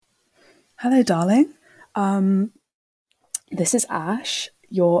Hello, darling. Um, this is Ash,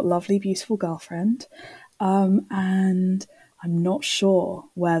 your lovely, beautiful girlfriend. And I'm not sure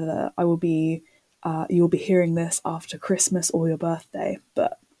whether you'll be hearing this after Christmas or your birthday,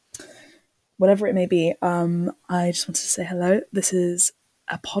 but whatever it may be, I just wanted to say hello. This is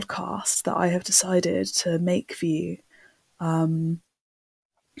a podcast that I have decided to make for you. I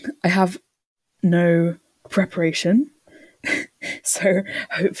have no preparation, so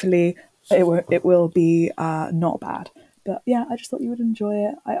hopefully it will be not bad. But yeah, I just thought you would enjoy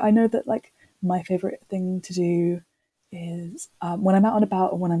it. I know that like my favorite thing to do is when I'm out and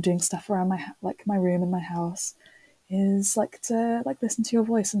about and when I'm doing stuff around my room and my house is like to like listen to your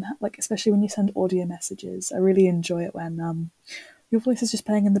voice and like especially when you send audio messages. I really enjoy it when your voice is just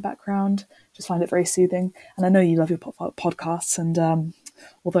playing in the background. Just find it very soothing. And I know you love your podcasts, and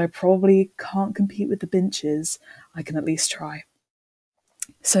although I probably can't compete with the Binches, I can at least try.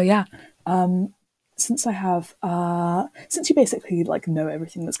 So yeah, since I have since you basically like know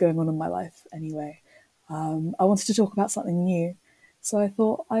everything that's going on in my life anyway, I wanted to talk about something new. So I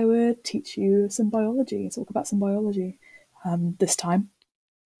thought I would teach you some biology, talk about some biology this time.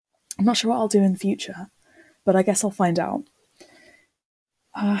 I'm not sure what I'll do in the future, but I guess I'll find out.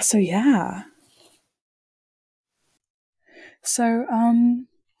 So yeah, so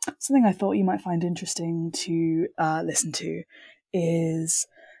something I thought you might find interesting to listen to is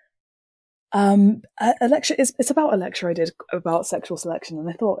a lecture. It's about a lecture I did about sexual selection, and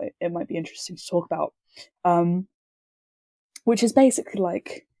I thought it might be interesting to talk about. Um, which is basically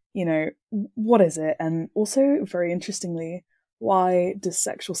like, what is it? And also, very interestingly, why does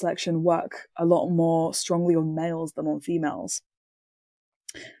sexual selection work a lot more strongly on males than on females?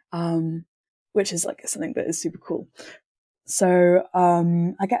 Um, which is like something that is super cool. So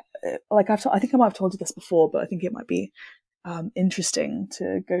I get like I think I might have told you this before, but I think it might be interesting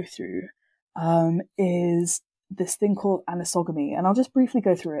to go through. Is this thing called anisogamy, and I'll just briefly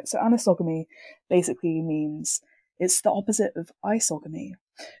go through it. So anisogamy basically means it's the opposite of isogamy,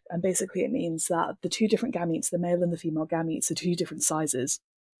 and basically it means that the two different gametes, the male and the female gametes, are two different sizes.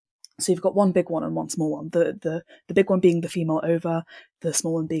 So you've got one big one and one small one. The big one being the female ova, the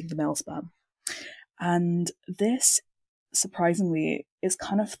small one being the male sperm. And this, surprisingly, is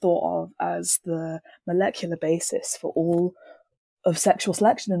kind of thought of as the molecular basis for all of sexual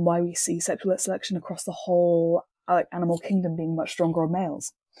selection and why we see sexual selection across the whole like animal kingdom being much stronger on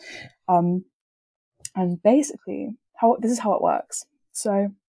males. Um, and basically, how this is how it works.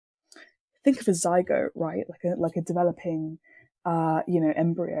 So think of a zygote, right? Like a developing,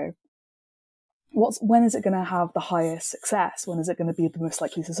 embryo. When is it going to have the highest success? When is it going to be the most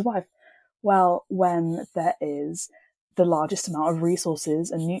likely to survive? Well, when there is the largest amount of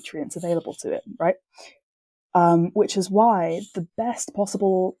resources and nutrients available to it, right? Which is why the best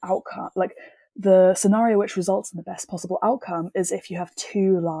possible outcome, like the scenario which results in the best possible outcome, is if you have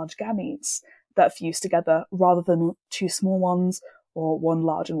two large gametes that fuse together rather than two small ones or one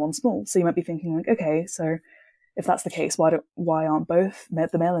large and one small. So you might be thinking like, okay, so if that's the case, why aren't both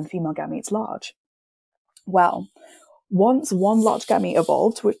the male and female gametes large? Well, once one large gamete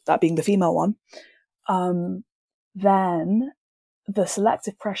evolved, that being the female one, then the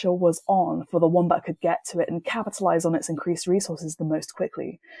selective pressure was on for the one that could get to it and capitalize on its increased resources the most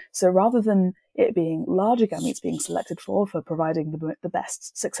quickly. So rather than it being larger gametes being selected for providing the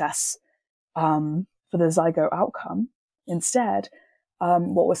best success for the zygote outcome, instead,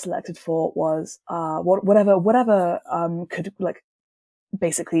 what was selected for was whatever could like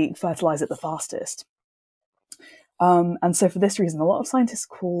basically fertilize it the fastest. And so for this reason, a lot of scientists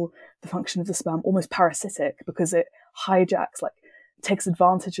call the function of the sperm almost parasitic because it hijacks, like takes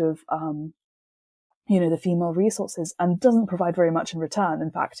advantage of, the female resources and doesn't provide very much in return.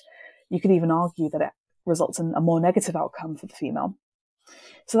 In fact, you could even argue that it results in a more negative outcome for the female.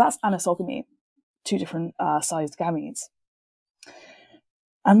 So that's anisogamy, two different sized gametes.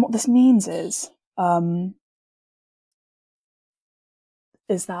 And what this means is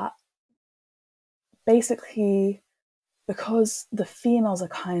that basically because the females are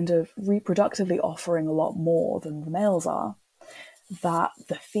kind of reproductively offering a lot more than the males are, that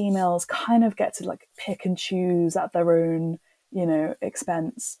the females kind of get to like pick and choose at their own,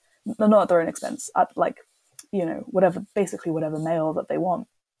 expense. No, not at their own expense, at like, whatever male that they want.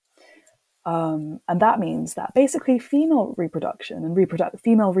 And that means that basically female reproduction and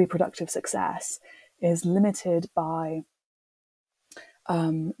female reproductive success is limited by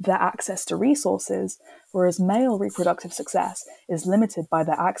their access to resources, whereas male reproductive success is limited by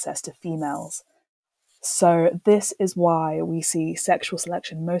their access to females. So this is why we see sexual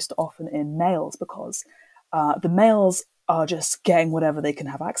selection most often in males, because the males are just getting whatever they can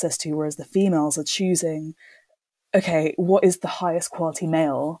have access to, whereas the females are choosing, okay, what is the highest quality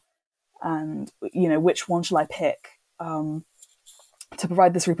male, and which one shall I pick to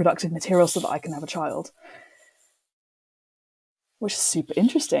provide this reproductive material so that I can have a child, which is super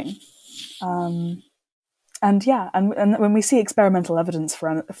interesting. And yeah, and when we see experimental evidence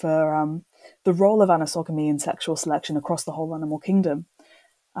for the role of anisogamy in sexual selection across the whole animal kingdom,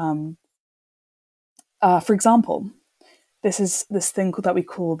 for example, this is this thing that we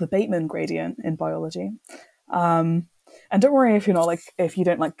call the Bateman gradient in biology. And don't worry if you're not if you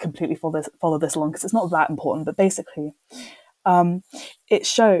don't completely follow this along, because it's not that important. But basically, it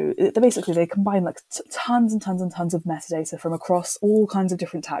shows that basically they combine tons and tons and tons of metadata from across all kinds of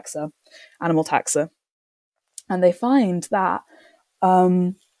different taxa, animal taxa, and they find that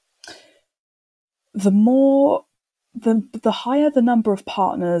the higher the number of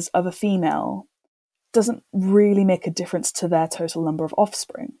partners of a female doesn't really make a difference to their total number of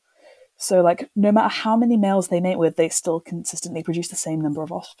offspring. So, no matter how many males they mate with, they still consistently produce the same number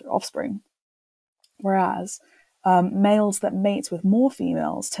of offspring. Whereas males that mate with more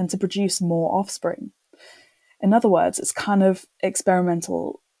females tend to produce more offspring. In other words, it's kind of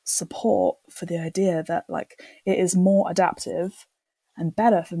experimental support for the idea that it is more adaptive and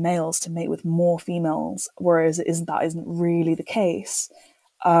better for males to mate with more females, whereas that isn't really the case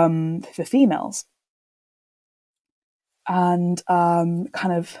for females. And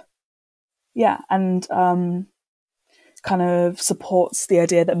kind of supports the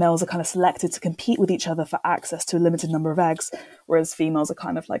idea that males are kind of selected to compete with each other for access to a limited number of eggs, whereas females are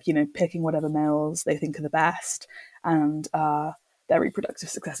kind of picking whatever males they think are the best, and their reproductive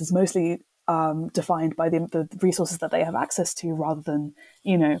success is mostly defined by the resources that they have access to, rather than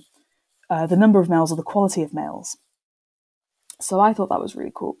the number of males or the quality of males. So I thought that was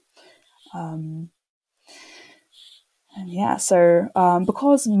really cool. And yeah, so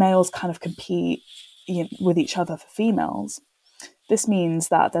because males kind of compete with each other for females, this means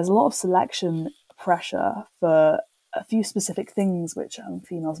that there's a lot of selection pressure for a few specific things which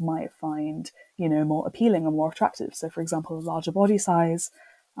females might find more appealing or more attractive. So, for example, a larger body size,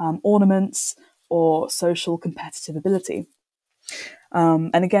 ornaments, or social competitive ability.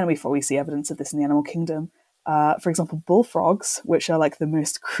 And again, we see evidence of this in the animal kingdom. For example, bullfrogs, which are the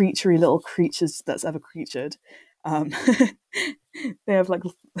most creaturey little creatures that's ever creatured. They have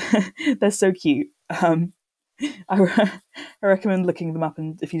they're so cute. I recommend looking them up,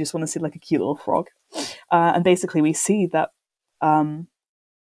 and if you just want to see a cute little frog. And basically, we see that the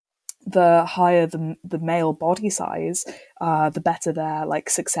higher the male body size, the better their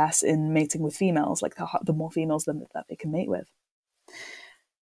success in mating with females. The more females that they can mate with,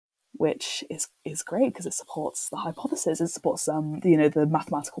 which is great because it supports the hypothesis. It supports the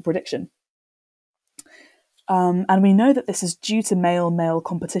mathematical prediction. And we know that this is due to male-male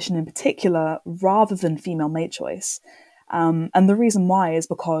competition in particular, rather than female mate choice. And the reason why is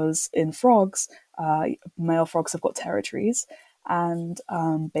because in frogs, male frogs have got territories, and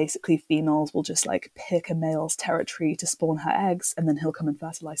basically females will just pick a male's territory to spawn her eggs, and then he'll come and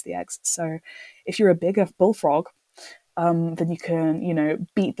fertilize the eggs. So if you're a bigger bullfrog, then you can,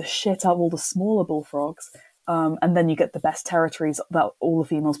 beat the shit out of all the smaller bullfrogs, and then you get the best territories that all the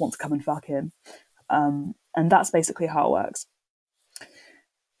females want to come and fuck in. And that's basically how it works.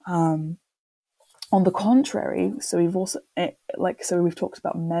 On the contrary, so we've also we've talked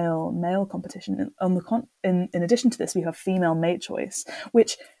about male competition. In addition to this, we have female mate choice,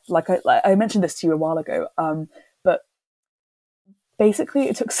 which I mentioned this to you a while ago. But basically,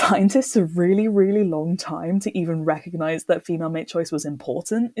 it took scientists a really, really long time to even recognize that female mate choice was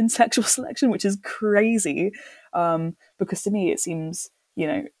important in sexual selection, which is crazy. Because to me, it seems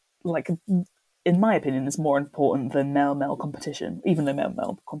in my opinion, is more important than male-male competition, even though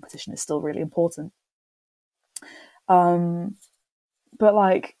male-male competition is still really important. But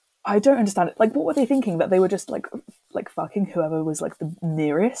I don't understand it. What were they thinking? That they were just fucking whoever was the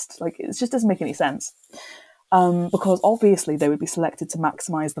nearest? It just doesn't make any sense. Because obviously they would be selected to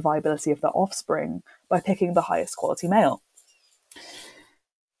maximize the viability of their offspring by picking the highest quality male.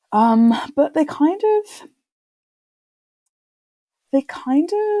 But they kind of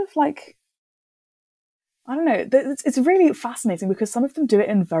I don't know. It's really fascinating because some of them do it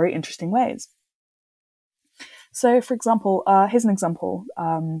in very interesting ways. So, for example, here's an example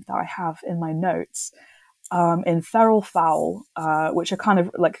that I have in my notes. In feral fowl, which are kind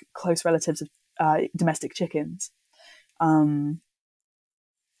of close relatives of domestic chickens.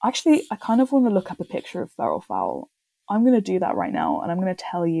 Actually, I kind of want to look up a picture of feral fowl. I'm going to do that right now, and I'm going to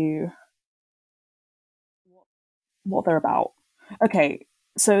tell you what they're about. Okay,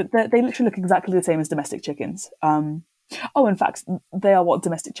 so they literally look exactly the same as domestic chickens. Oh, in fact, they are what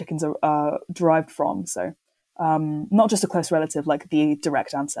domestic chickens are derived from. So, not just a close relative, like the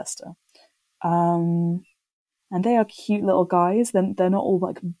direct ancestor. Um, and they are cute little guys. They're not all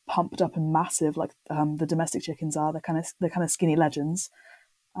like pumped up and massive like the domestic chickens are. They're kind of skinny legends.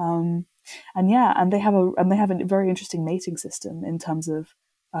 Um, and yeah, and they have a very interesting mating system in terms of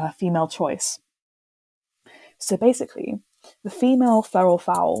female choice. So basically, the female feral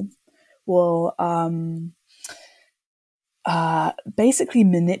fowl will basically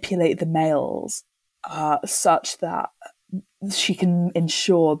manipulate the males such that she can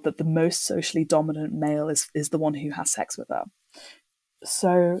ensure that the most socially dominant male is the one who has sex with her.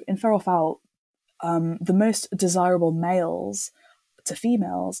 So in feral fowl, the most desirable males to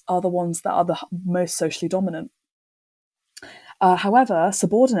females are the ones that are the most socially dominant. However,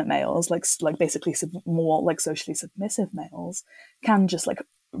 subordinate males, like basically more like socially submissive males, can just like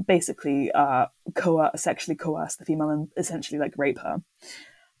basically sexually coerce the female and essentially like rape her.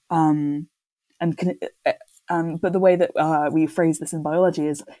 Um, and can, but the way that we phrase this in biology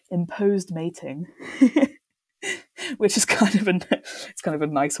is imposed mating, which is it's kind of a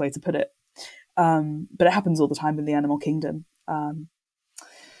nice way to put it. But it happens all the time in the animal kingdom.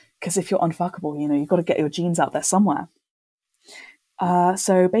 Because if you're unfuckable, you've got to get your genes out there somewhere.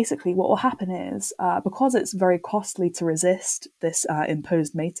 So basically, what will happen is because it's very costly to resist this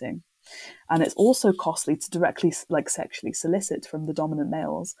imposed mating, and it's also costly to directly like sexually solicit from the dominant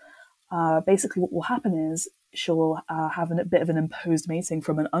males. Basically, what will happen is she'll have a bit of an imposed mating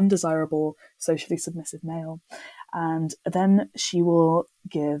from an undesirable, socially submissive male. And then she will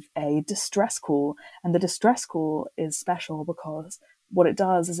give a distress call. And the distress call is special because what it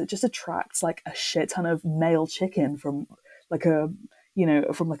does is it just attracts like a shit ton of male chicken from like a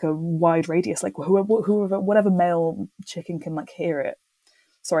wide radius, like whoever, whatever male chicken can like hear it.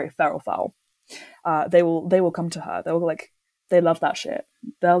 Sorry, feral fowl. They will come to her. They love that shit.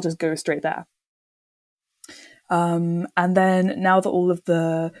 They'll just go straight there. And then now that all of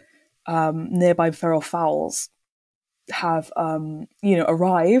the nearby feral fowls have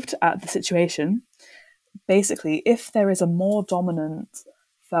arrived at the situation, basically, if there is a more dominant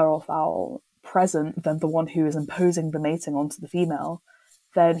feral fowl present than the one who is imposing the mating onto the female,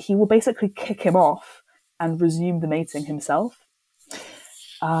 then he will basically kick him off and resume the mating himself.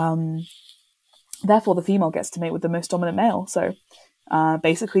 Therefore, the female gets to mate with the most dominant male. So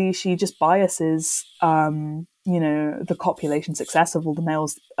basically, she just biases, the copulation success of all the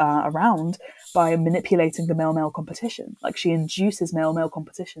males around by manipulating the male-male competition. Like she induces male-male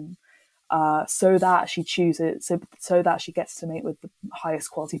competition so that she chooses, so that she gets to mate with the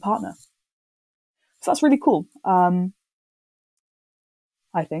highest quality partner. So that's really cool. I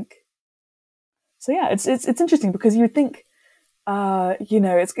think. So yeah, it's interesting because you would think,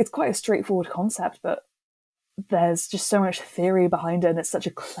 it's quite a straightforward concept, but there's just so much theory behind it, and it's such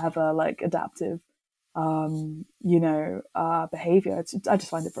a clever, like, adaptive, behavior. I just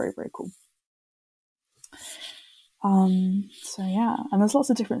find it very, very cool. So yeah, and there's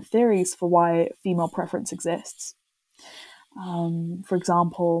lots of different theories for why female preference exists. For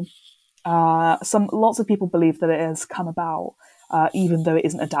example, lots of people believe that it has come about even though it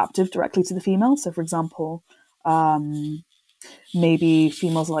isn't adaptive directly to the female. So, for example, maybe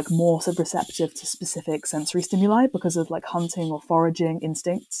females are like more receptive to specific sensory stimuli because of like hunting or foraging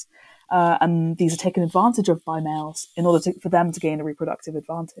instincts, and these are taken advantage of by males in order for them to gain a reproductive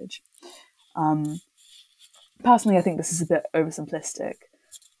advantage. Personally, I think this is a bit oversimplistic.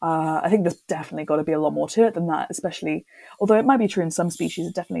 I think there's definitely got to be a lot more to it than that, especially, although it might be true in some species,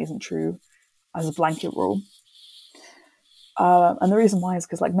 it definitely isn't true as a blanket rule. And the reason why is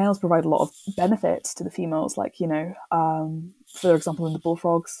because like males provide a lot of benefits to the females, like, for example, in the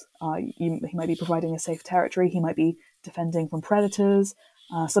bullfrogs, he might be providing a safe territory, he might be defending from predators.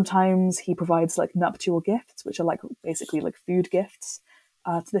 Sometimes he provides like nuptial gifts, which are like basically like food gifts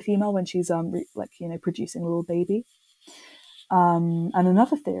to the female when she's producing a little baby. And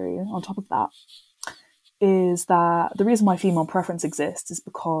another theory on top of that is that the reason why female preference exists is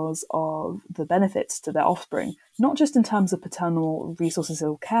because of the benefits to their offspring, not just in terms of paternal resources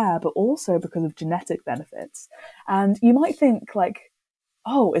or care, but also because of genetic benefits. And you might think like,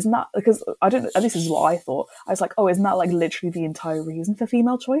 oh, isn't that, because I don't know, this is what I thought. I was like, oh, isn't that like literally the entire reason for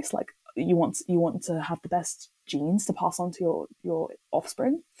female choice? Like you want to have the best genes to pass on to your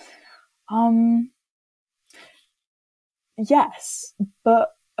offspring? Yes,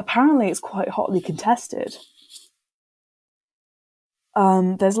 but apparently it's quite hotly contested.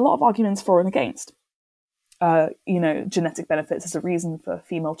 There's a lot of arguments for and against. Genetic benefits as a reason for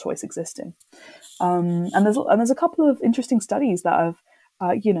female choice existing. And there's a couple of interesting studies that have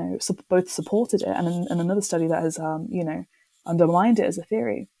both supported it and another study that has, undermined it as a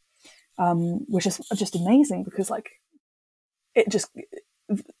theory, which is just amazing because like it just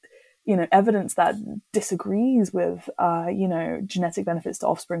evidence that disagrees with genetic benefits to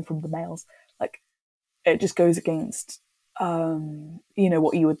offspring from the males, like it just goes against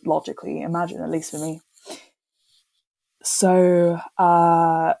what you would logically imagine, at least for me. So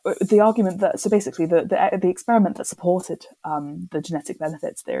the argument that basically the experiment that supported the genetic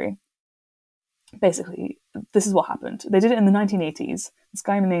benefits theory, basically this is what happened. They did it in the 1980s. This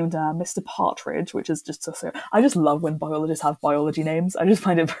guy named Mr. Partridge, which is just so I just love when biologists have biology names. I just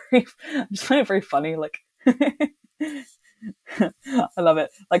find it very funny. Like I love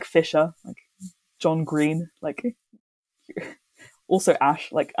it. Like Fisher, like John Green, like also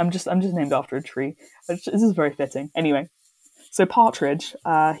Ash. Like I'm just named after a tree. This is very fitting. Anyway, so Partridge,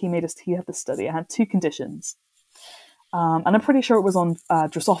 he had this study. It had two conditions, and I'm pretty sure it was on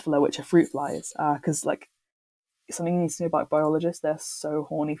Drosophila, which are fruit flies, because like something you need to know about biologists, they're so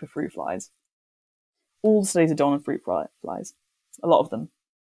horny for fruit flies. All the studies are done on fruit flies, a lot of them,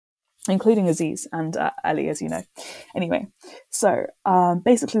 including Aziz and Ellie, as you know. Anyway, so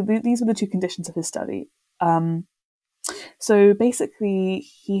basically these were the two conditions of his study. So basically,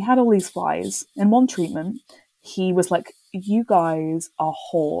 he had all these flies. In one treatment, he was like, you guys are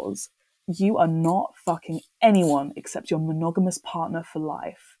whores. You are not fucking anyone except your monogamous partner for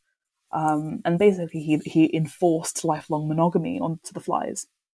life. And basically, he enforced lifelong monogamy onto the flies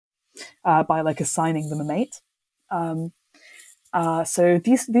by like assigning them a mate. So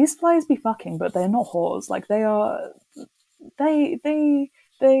these flies be fucking, but they're not whores. Like they are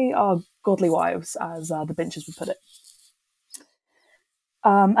godly wives, as the Binches would put it.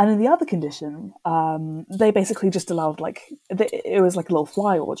 And in the other condition, they basically just allowed it was like a little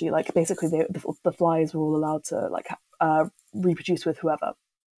fly orgy. Like basically, the flies were all allowed to like reproduce with whoever.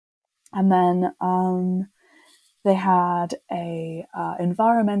 And then they had a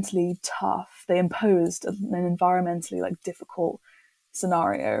environmentally tough. They imposed an environmentally like difficult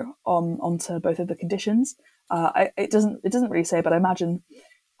scenario onto both of the conditions. It doesn't really say, but I imagine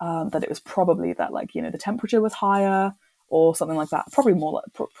that it was probably that like the temperature was higher or something like that. Probably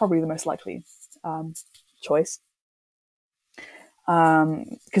the most likely choice,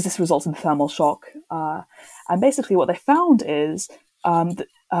 because this results in thermal shock. And basically, what they found is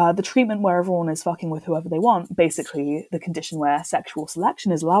the treatment where everyone is fucking with whoever they want, basically the condition where sexual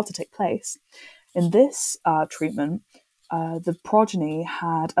selection is allowed to take place. In this treatment, the progeny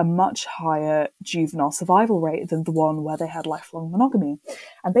had a much higher juvenile survival rate than the one where they had lifelong monogamy.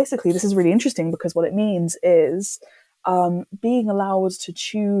 And basically, this is really interesting because what it means is being allowed to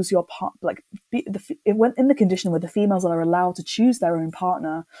choose your part, like it went in the condition where the females are allowed to choose their own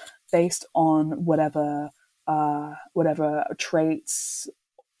partner based on whatever traits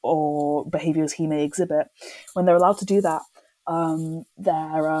or behaviors he may exhibit. When they're allowed to do that,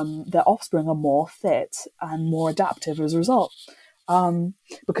 their offspring are more fit and more adaptive as a result,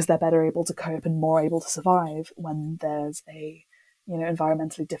 because they're better able to cope and more able to survive when there's a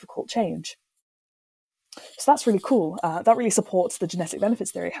environmentally difficult change. So that's really cool. That really supports the genetic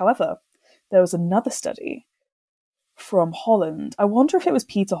benefits theory. However, there was another study from Holland. I wonder if it was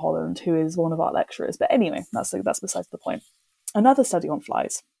Peter Holland, who is one of our lecturers. But anyway, that's besides the point. Another study on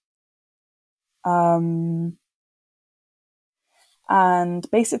flies. And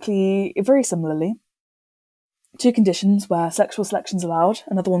basically, very similarly, two conditions where sexual selection is allowed,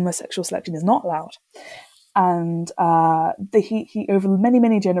 another one where sexual selection is not allowed. And he over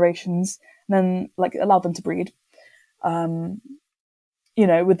many generations, then like allowed them to breed, with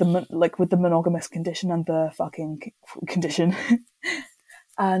the monogamous condition and the fucking condition.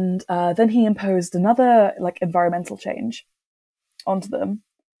 And then he imposed another like environmental change onto them.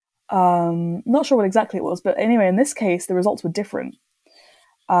 Not sure what exactly it was, but anyway, in this case, the results were different.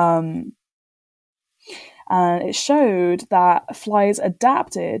 And it showed that flies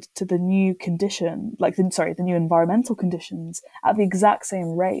adapted to the new condition, the new environmental conditions at the exact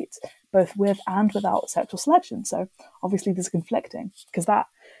same rate, both with and without sexual selection. So obviously this is conflicting because that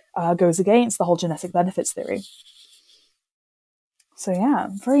goes against the whole genetic benefits theory. So yeah,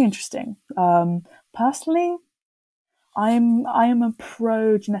 very interesting. Personally, I am a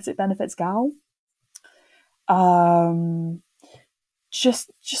pro genetic benefits gal.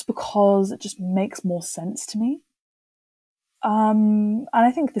 Just because it just makes more sense to me. And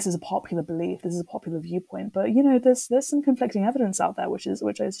I think this is a popular belief, this is a popular viewpoint, but there's some conflicting evidence out there, which is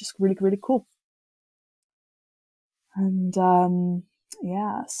just really, really cool. And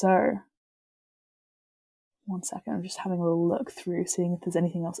yeah, so 1 second, I'm just having a little look through, seeing if there's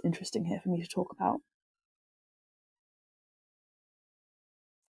anything else interesting here for me to talk about.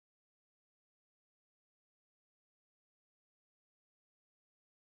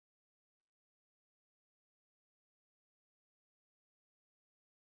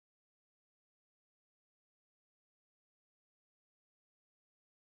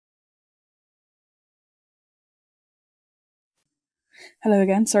 Hello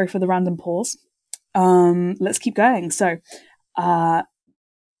again. Sorry for the random pause. Let's keep going. Uh,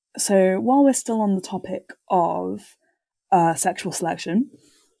 so while we're still on the topic of sexual selection,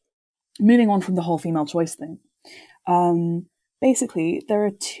 moving on from the whole female choice thing, basically there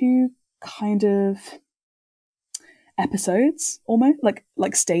are two kind of episodes, almost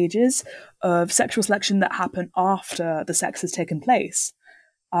like stages of sexual selection that happen after the sex has taken place.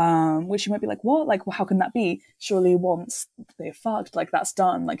 Which you might be like, what? Like, well, how can that be? Surely once they're fucked, like that's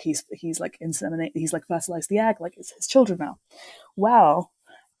done. Like he's like inseminate, he's like fertilized the egg, like it's his children now. Well,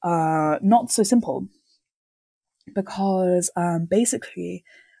 not so simple, because basically,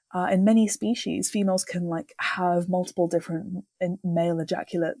 in many species, females can like have multiple different male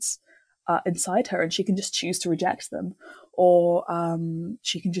ejaculates inside her, and she can just choose to reject them, or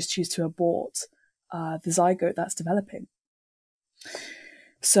she can just choose to abort the zygote that's developing.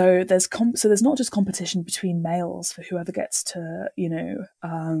 So there's not just competition between males for whoever gets to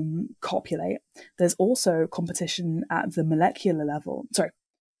copulate. There's also competition at the molecular level.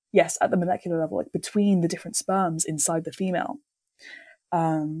 At the molecular level, like between the different sperms inside the female.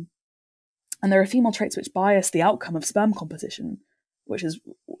 And there are female traits which bias the outcome of sperm competition, which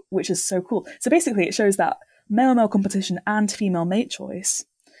is so cool. So basically, it shows that male competition and female mate choice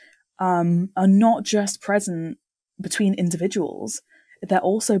are not just present between individuals. They're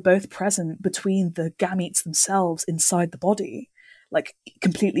also both present between the gametes themselves inside the body, like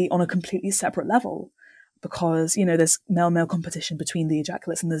on a completely separate level. Because, there's male competition between the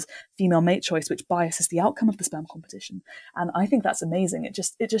ejaculates, and there's female mate choice, which biases the outcome of the sperm competition. And I think that's amazing. It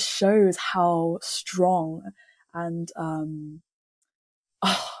just shows how strong and I'm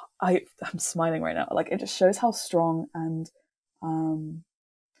smiling right now. Like, it just shows how strong and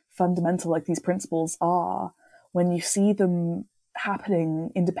fundamental like these principles are when you see them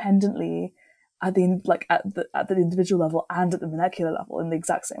happening independently at the individual level and at the molecular level in the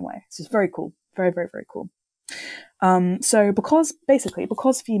exact same way. It's just very cool, very very very cool. So because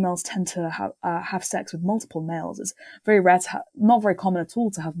females tend to have sex with multiple males, it's very rare to not very common at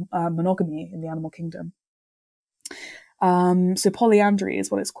all to have monogamy in the animal kingdom. So polyandry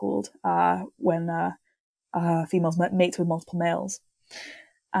is what it's called when females mate with multiple males.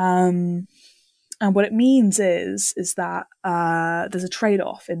 And what it means is that there's a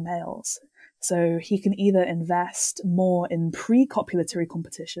trade-off in males. So he can either invest more in pre-copulatory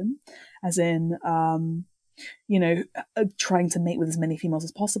competition, as in, trying to mate with as many females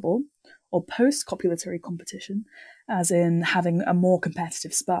as possible, or post-copulatory competition, as in having a more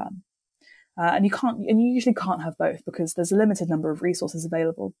competitive sperm. And you usually can't have both because there's a limited number of resources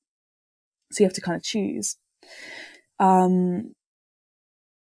available. So you have to kind of choose.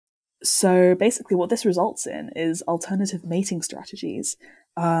 So basically what this results in is alternative mating strategies,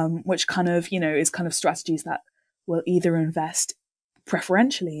 which kind of, is kind of strategies that will either invest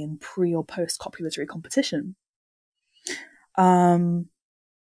preferentially in pre or post copulatory competition.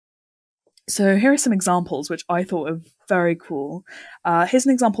 So here are some examples which I thought were very cool. Here's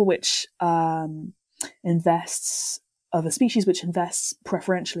an example which invests of a species which invests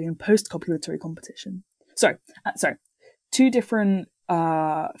preferentially in post-copulatory competition. Sorry, two different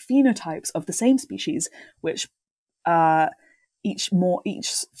phenotypes of the same species, which each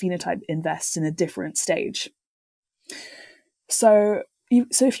phenotype invests in a different stage. So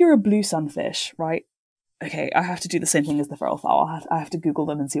if you're a blue sunfish, right? Okay, I have to do the same thing as the feral fowl. I have to Google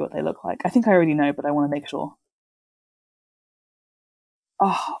them and see what they look like. I think I already know, but I want to make sure.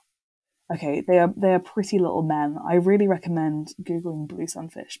 Oh, okay. They are pretty little men. I really recommend Googling blue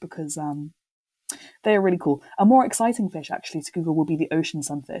sunfish because they are really cool. A more exciting fish actually to Google will be the ocean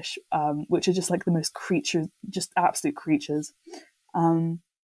sunfish, which are just like the most just absolute creatures.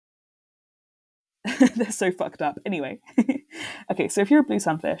 They're so fucked up. Anyway, okay. So if you're a blue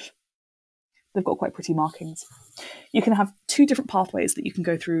sunfish, they've got quite pretty markings. You can have two different pathways that you can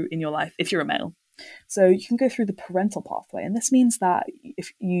go through in your life if you're a male. So you can go through the parental pathway, and this means that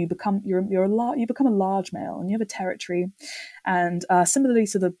if you become you become a large male and you have a territory, and similarly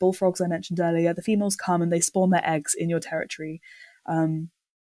to the bullfrogs I mentioned earlier, the females come and they spawn their eggs in your territory, and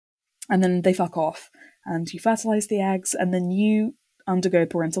then they fuck off, and you fertilize the eggs, and then you undergo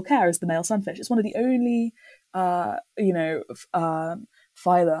parental care as the male sunfish. It's one of the only,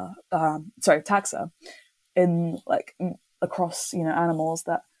 taxa in across across animals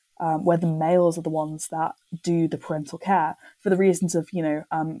that where the males are the ones that do the parental care for the reasons of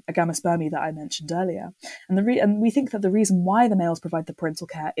agamospermy that I mentioned earlier, and we think that the reason why the males provide the parental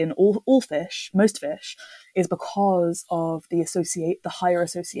care in most fish, is because of the higher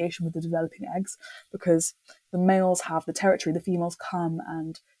association with the developing eggs, because the males have the territory, the females come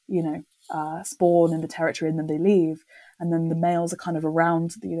and spawn in the territory and then they leave, and then the males are kind of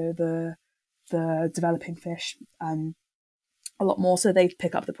around the developing fish a lot more, so they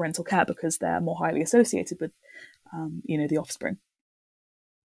pick up the parental care because they're more highly associated with the offspring.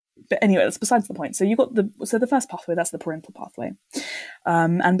 But anyway, that's besides the point. So you got the first pathway, that's the parental pathway,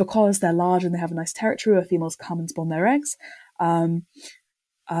 and because they're large and they have a nice territory where females come and spawn their eggs.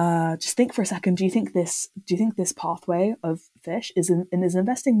 Just think for a second. Do you think this pathway of fish is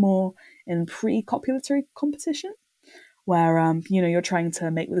investing more in pre-copulatory competition, where you're trying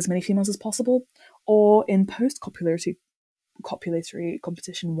to mate with as many females as possible, or in post-copulatory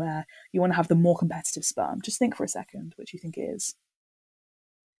competition where you want to have the more competitive sperm? Just think for a second which you think it is.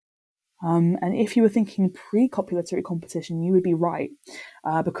 And if you were thinking pre-copulatory competition, you would be right,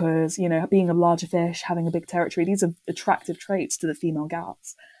 because being a larger fish, having a big territory, these are attractive traits to the female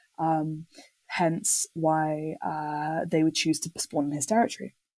gals. Hence why they would choose to spawn in his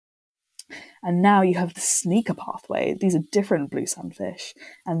territory. And now you have the sneaker pathway. These are different blue sunfish,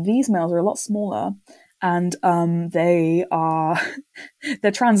 and these males are a lot smaller, and they're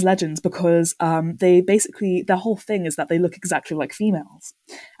trans legends because they basically, their whole thing is that they look exactly like females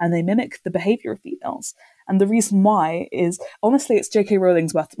and they mimic the behavior of females. And the reason why is, honestly, it's J.K.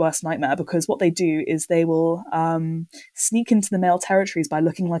 Rowling's worst nightmare, because what they do is they will sneak into the male territories by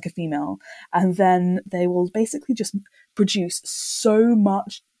looking like a female, and then they will basically just produce so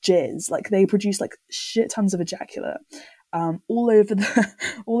much jizz, like they produce like shit tons of ejaculate all over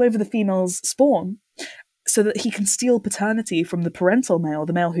the female's spawn, so that he can steal paternity from the parental male,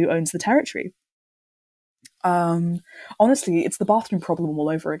 the male who owns the territory. Honestly, it's the bathroom problem all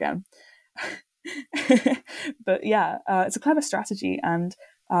over again. But yeah, it's a clever strategy, and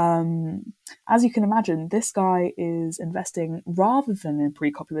as you can imagine, this guy is investing, rather than in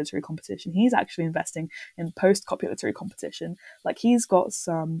pre-copulatory competition, he's actually investing in post-copulatory competition. Like, he's got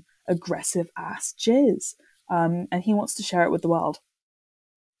some aggressive ass jizz, and he wants to share it with the world.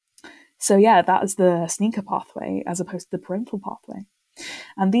 So yeah, that is the sneaker pathway as opposed to the parental pathway.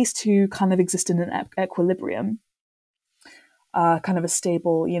 And these two kind of exist in an equilibrium, kind of a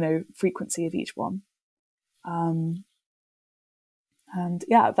stable, frequency of each one. And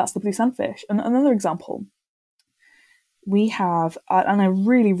yeah, that's the blue sunfish. And another example, we have, and I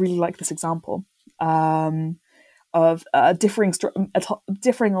really, really like this example, of differing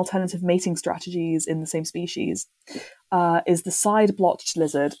alternative mating strategies in the same species, is the side-blotched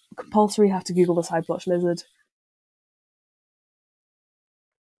lizard. Compulsory, have to Google the side-blotched lizard.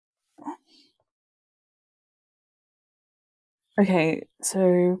 Okay,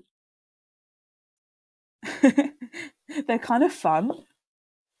 so they're kind of fun.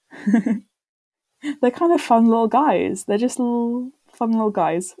 They're kind of fun little guys. They're just fun little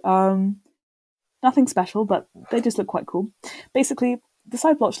guys. Nothing special, but they just look quite cool. Basically, the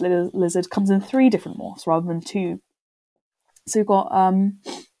side-blotched lizard comes in 3 different morphs rather than 2. So you've got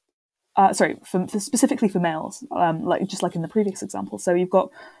specifically for males, just like in the previous example. So you've got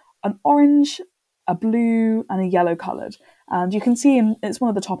an orange, a blue, and a yellow coloured. And you can see it's one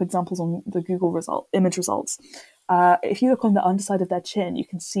of the top examples on the Google image results. If you look on the underside of their chin, you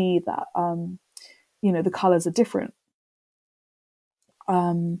can see that the colours are different.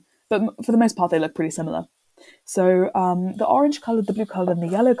 But for the most part, they look pretty similar. So the orange coloured, the blue coloured, and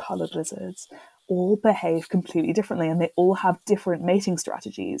the yellow coloured lizards all behave completely differently, and they all have different mating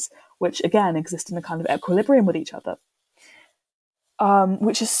strategies, which again exist in a kind of equilibrium with each other,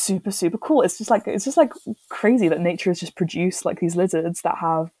 which is super, super cool. It's just like crazy that nature has just produced like these lizards that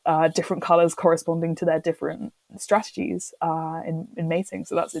have different colors corresponding to their different strategies in mating.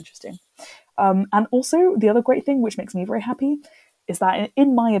 So that's interesting. And also the other great thing, which makes me very happy, is that,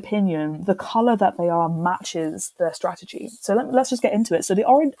 in my opinion, the color that they are matches their strategy. So let's just get into it. So the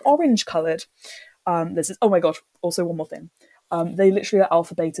orange colored lizards. Oh my god! Also, one more thing. They literally are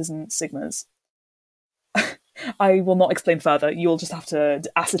alpha, betas, and sigmas. I will not explain further. You'll just have to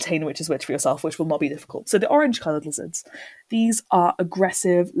ascertain which is which for yourself, which will not be difficult. So the orange-coloured lizards, these are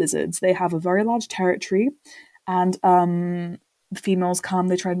aggressive lizards. They have a very large territory, and the females come,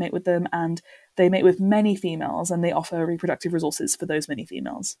 they try and mate with them, and they mate with many females, and they offer reproductive resources for those many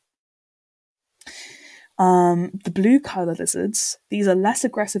females. The blue-coloured lizards, these are less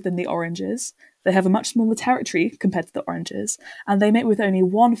aggressive than the oranges. They have a much smaller territory compared to the oranges, and they mate with only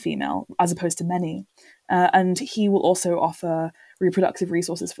one female as opposed to many. And he will also offer reproductive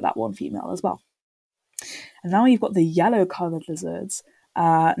resources for that one female as well. And now you've got the yellow-coloured lizards.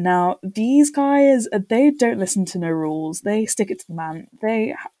 Now, these guys, they don't listen to no rules. They stick it to the man.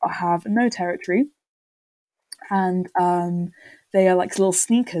 They have no territory. And they are like little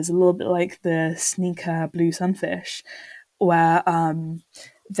sneakers, a little bit like the sneaker blue sunfish, where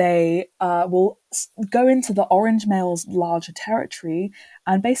they will go into the orange male's larger territory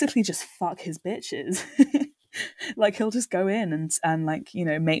and basically just fuck his bitches. Like he'll just go in and like, you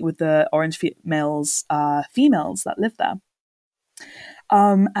know, mate with the orange male's females that live there.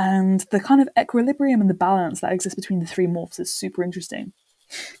 And the kind of equilibrium and the balance that exists between the three morphs is super interesting.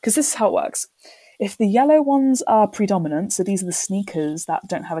 Because this is how it works. If the yellow ones are predominant, so these are the sneakers that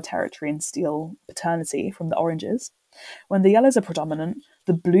don't have a territory and steal paternity from the oranges, when the yellows are predominant,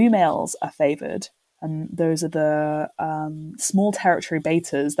 the blue males are favoured, and those are the small territory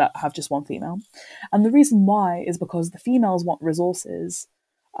betas that have just one female. And the reason why is because the females want resources,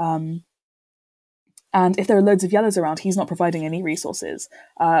 and if there are loads of yellows around, he's not providing any resources.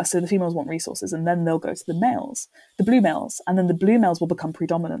 So the females want resources, and then they'll go to the males, the blue males, and then the blue males will become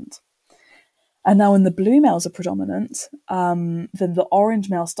predominant. And now when the blue males are predominant, then the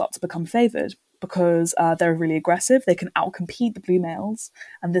orange males start to become favoured because they're really aggressive. They can outcompete the blue males,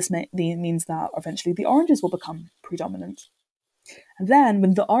 and this means that eventually the oranges will become predominant. And then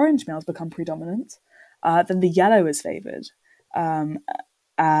when the orange males become predominant, then the yellow is favoured.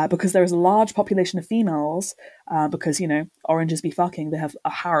 Because there is a large population of females, because, you know, oranges be fucking, they have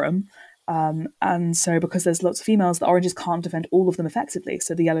a harem. And so because there's lots of females, the oranges can't defend all of them effectively.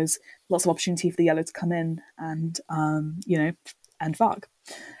 So the yellows, lots of opportunity for the yellow to come in and, you know, and fuck.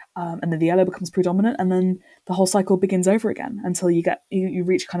 And then the yellow becomes predominant, and then the whole cycle begins over again until you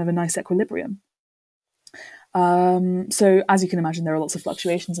reach kind of a nice equilibrium. So as you can imagine, there are lots of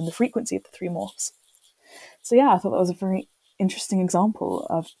fluctuations in the frequency of the three morphs. So yeah, I thought that was a very interesting example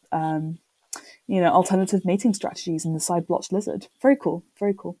of, you know, alternative mating strategies in the side-blotched lizard. Very cool,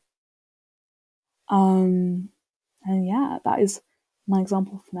 very cool. And yeah, that is my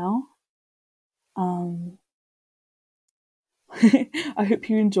example for now. I hope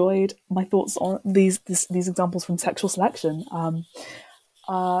you enjoyed my thoughts on these examples from sexual selection. I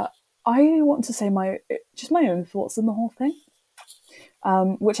want to say my own thoughts on the whole thing,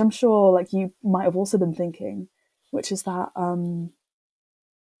 which I'm sure like you might have also been thinking, which is that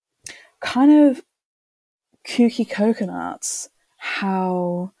kind of kooky coconuts,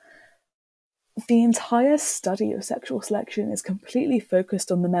 how the entire study of sexual selection is completely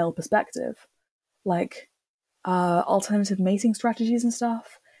focused on the male perspective. Like alternative mating strategies and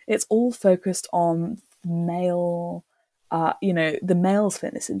stuff, it's all focused on the male, you know, the male's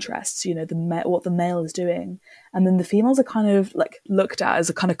fitness interests, you know, what the male is doing. And then the females are kind of like looked at as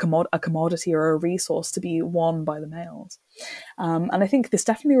a kind of a commodity or a resource to be won by the males. And I think this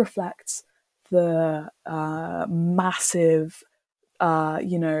definitely reflects the massive,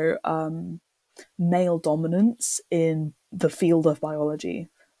 you know, male dominance in the field of biology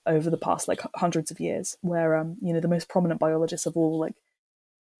over the past like hundreds of years, where you know, the most prominent biologists have all like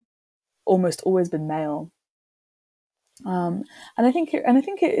almost always been male. And I think it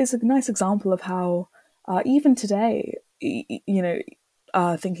is a nice example of how even today, you know,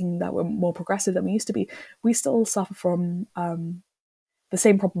 thinking that we're more progressive than we used to be, we still suffer from the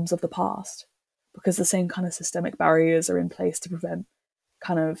same problems of the past, because the same kind of systemic barriers are in place to prevent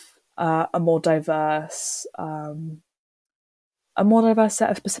kind of a more diverse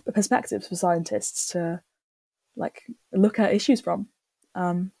set of perspectives for scientists to like look at issues from.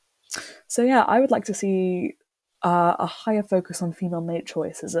 So yeah, I would like to see a higher focus on female mate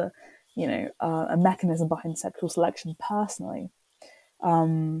choice as a, you know, a mechanism behind sexual selection personally.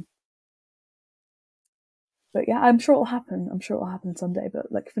 But yeah, I'm sure it'll happen. I'm sure it'll happen someday.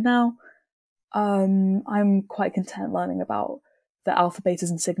 But like for now, I'm quite content learning about the alpha,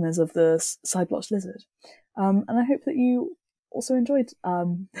 betas, and sigmas of the side-blotched lizard. And I hope that you also enjoyed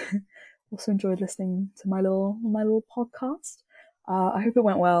listening to my little podcast. I hope it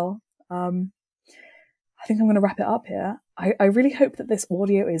went well. I think I'm going to wrap it up here. I really hope that this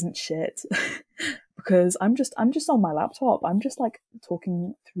audio isn't shit because I'm just on my laptop. I'm just like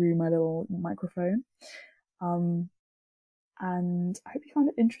talking through my little microphone. And I hope you found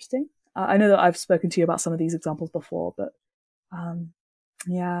it interesting. I know that I've spoken to you about some of these examples before, but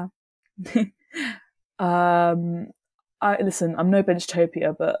yeah. Listen, I'm no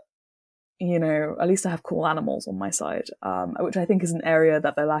Benchtopia, but you know, at least I have cool animals on my side, which I think is an area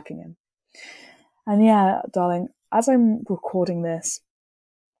that they're lacking in. And yeah, darling, as I'm recording this,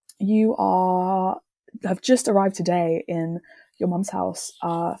 you have just arrived today in your mum's house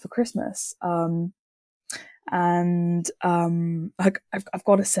for Christmas. And I've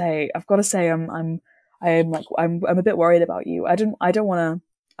got to say, I'm a bit worried about you. I don't want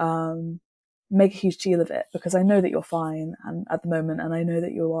to make a huge deal of it because I know that you're fine and at the moment, and I know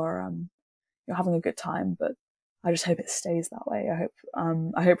that you're having a good time. But I just hope it stays that way. I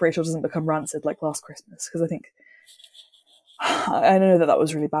hope Rachel doesn't become rancid like last Christmas, because I know that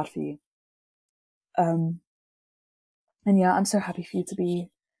was really bad for you. And yeah, I'm so happy for you to be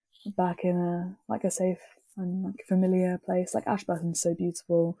back in a safe and like familiar place. Like Ashburton's so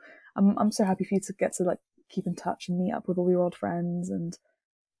beautiful. I'm so happy for you to get to like keep in touch and meet up with all your old friends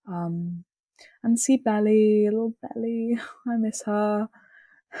um and see Belly, little Belly. I miss her.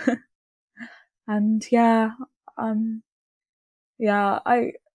 And yeah, um yeah,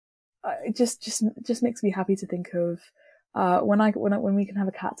 I just makes me happy to think of when we can have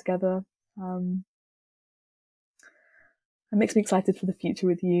a cat together. Um it makes me excited for the future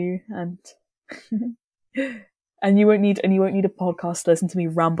with you, and you won't need a podcast to listen to me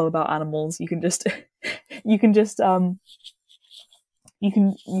ramble about animals. You can just you can just well, you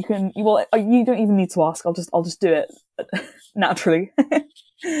don't even need to ask. I'll just do it naturally.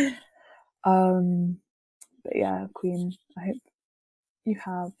 But yeah, Queen, I hope you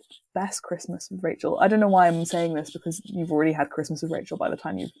have best Christmas with Rachel. I don't know why I'm saying this, because you've already had Christmas with Rachel by the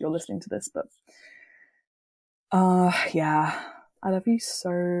time you're listening to this, but yeah, I love you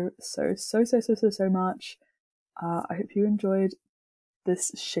so much. I hope you enjoyed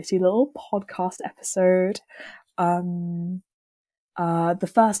this shitty little podcast episode. The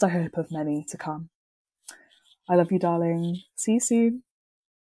first, I hope, of many to come. I love you, darling. See you soon.